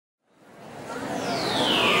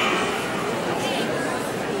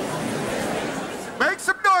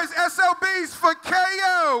SOBs for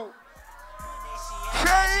KO.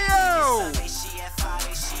 KO.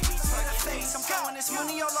 I'm counting this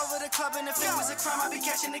money all over the club, and if it was a crime, I'd be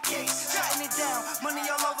catching the case. Shutting it down, money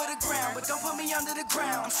all over the ground, but don't put me under the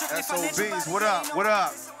ground. I'm strictly SOBs, what up? What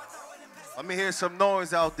up? Let me hear some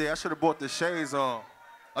noise out there. I should have brought the shades on.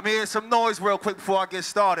 Let me hear some noise real quick before I get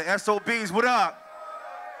started. SOBs, what up?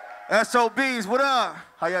 SOBs, what up?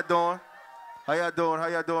 How y'all doing? How y'all doing? How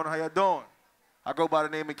y'all doing? How y'all doing? I go by the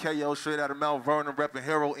name of KO, straight out of Mount Vernon, repping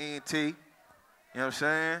Hero ENT. You know what I'm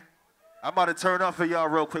saying? I'm about to turn up for y'all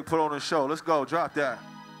real quick, put on the show. Let's go, drop that.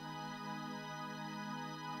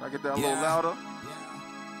 Can I get that a little louder?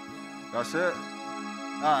 That's it?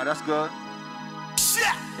 All right, that's good. You know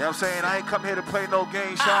what I'm saying? I ain't come here to play no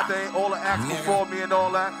game. Shout out to all the acts before me and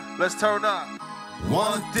all that. Let's turn up.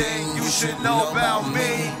 One thing you should know about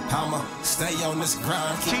me, I'ma stay on this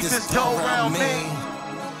grind, keep this dough around me.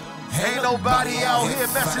 Ain't nobody out here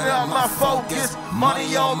messing up my focus.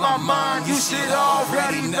 Money on my mind, you should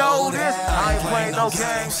already know this. I ain't playing no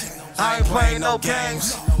games, I ain't playing no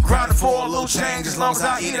games. Grinding for a little change, as long as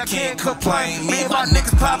I eat I can't complain. Me and my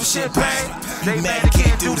niggas poppin' champagne, they mad they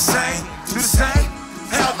can't do the same. Do the same?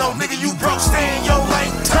 Hell no, nigga, you broke, stay in your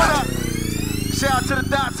lane. Turn up. Shout out to the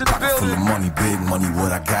dots in the building. Full of money, big money,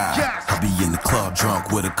 what I got. Yes. I be in the club drunk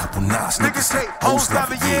with a couple knots. Niggas say, hoes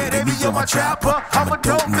love it, yeah, they be on my chopper. I'm a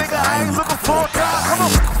dope nigga, I ain't looking for a die. Come on.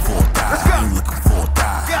 Let's go. I ain't looking for a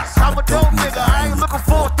die. Yes, I'm a dope nigga, I ain't looking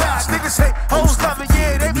for a die. Niggas say, hoes love it,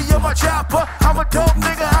 yeah, they be on my chopper. I'm a dope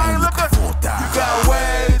nigga, I ain't looking for a die. You got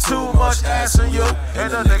way too much ass on you,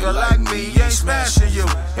 and a nigga like me ain't smashing you.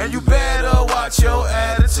 And you better watch your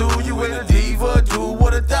attitude. You ain't a diva, do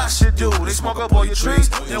what a dot should do. They smoke up all your trees,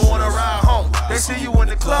 they wanna ride home. They see you in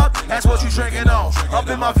the club, that's what you drinking on. Up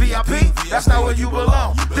in my VIP, that's not where you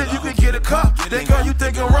belong. Then you can get a cup, then girl, you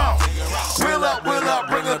thinking wrong. Wheel up,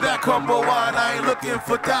 bring it back, combo wine. I ain't looking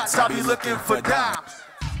for dots, I be looking for dimes.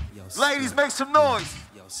 Ladies, make some noise.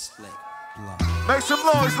 Make some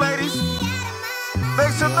noise, ladies.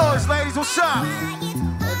 Make some noise, ladies, what's up?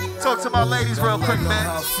 Talk to my ladies real quick, man.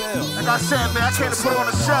 Like I said, man, I came to put on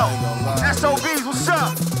a show. SOBs, what's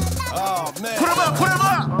up? Oh, man. Put them up, put them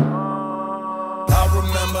up. I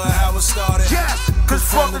remember how it started. Yes, cause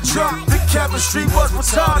from the jump, the chemistry was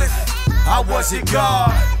retarded. I was your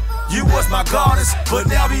God, you was my goddess, but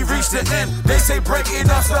now we reached the end. They say breaking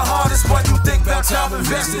up's the hardest. What you think about time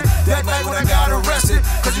invested? That night when I got arrested,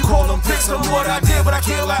 cause you call them pics on what I did, but I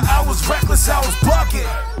can't lie, I was reckless, I was bucket.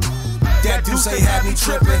 That deuce they had me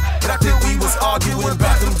tripping, but I think we was arguing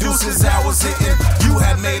about them deuces I was hitting. You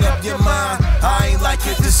had made up your mind, I ain't like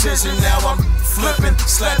your decision. Now I'm flipping,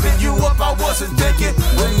 slapping you up, I wasn't thinking.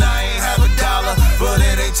 When I ain't have a dollar, but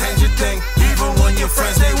it ain't change a thing. Even when your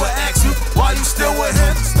friends, they would ask you, why you still with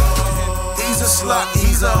him? He's a slut,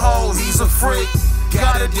 he's a hoe, he's a freak.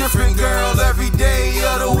 Got a different girl every day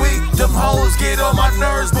of the week. Them hoes get on my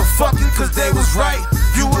nerves, but fucking cause they was right.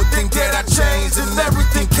 You would think that I changed and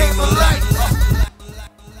everything came to light.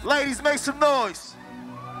 Ladies, make some noise.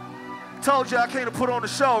 Told you I came to put on the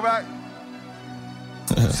show, right?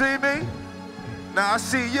 See me? Now I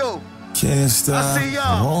see you. Can't stop, I see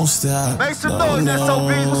y'all. won't stop. Make some noise,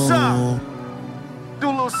 SOBs, what's up? Do a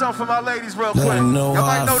little something for my ladies real quick. Y'all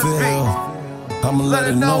might know the beat. I'ma let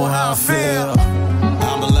her know how I feel.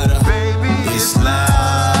 I'ma let her, baby, it's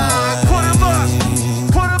live. Put him up,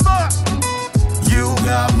 put him up. You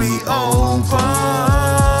got me open.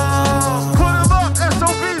 Put him up,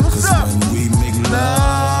 SOB, what's up? When we make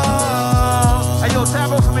love. Hey, yo, tap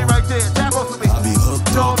off for me right there. Tap off for me. I'll be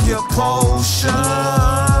hooked off your potion.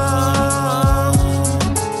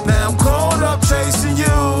 Now I'm caught up chasing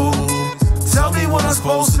you. Tell me what I'm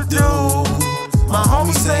supposed to do. My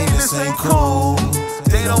homies saying this ain't cool.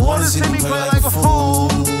 They don't wanna see me play like a fool.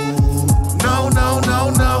 No, no, no,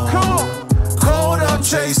 no, come on. Caught up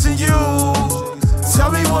chasing you.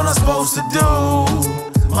 Tell me what I'm supposed to do.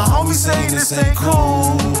 My homies saying this ain't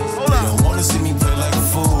cool. Hold They don't wanna see me play like a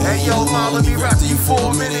fool. Hey yo, ma, let me rap to you for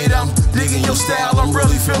a minute. I'm digging your style, I'm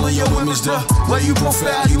really feeling your image. The way you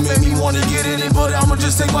profile, you make me wanna get in it. But I'ma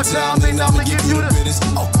just take my time, then I'ma give you the business.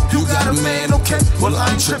 Oh, you got a man, okay? Well, I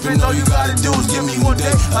ain't tripping, all you gotta do is give me one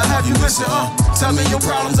day. I have you listen, tell me your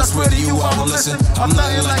problems, I swear to you, I will listen. I'm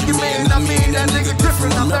nothing like your man, I mean that nigga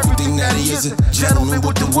different. I'm everything that he isn't. Gentleman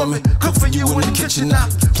with the woman, cook for you in the kitchen. I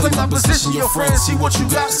play my position, your friends see what you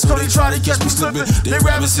got, so they try to catch me slipping. They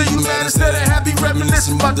rather see you mad instead of happy,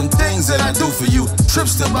 reminiscing about them things that I do for you.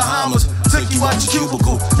 Trips to Bahamas, take you out your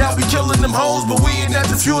cubicle. Now we killing them hoes, but we ain't at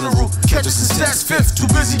the funeral. Catch us in Stats Fifth, too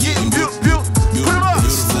busy getting built. Put him up.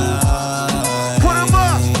 Put him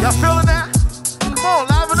up. Y'all feeling that? Come on,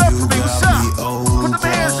 live it up for me. What's up? Put them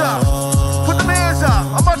hands up.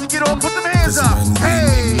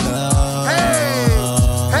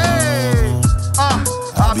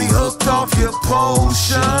 looked off your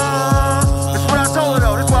potion. That's what I told her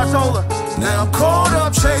though, that's what I told her. Now I'm caught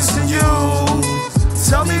up chasing you.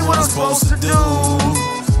 Tell me what I'm supposed to do.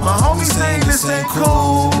 My homies saying this ain't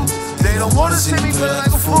cool. They don't wanna see me feel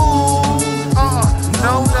like a fool.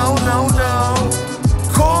 No, no, no, no.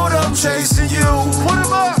 Caught up chasing you. Put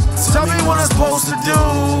him up. Tell me what I'm supposed to do.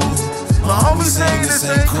 My homies saying this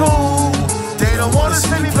ain't cool. They don't wanna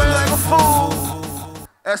see me feel like a fool.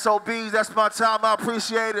 Sob'S, that's my time, I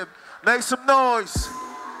appreciate it. Make some noise.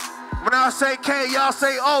 When I say K, y'all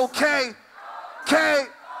say OK. K.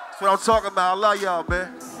 That's what I'm talking about. I love y'all,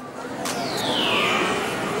 man.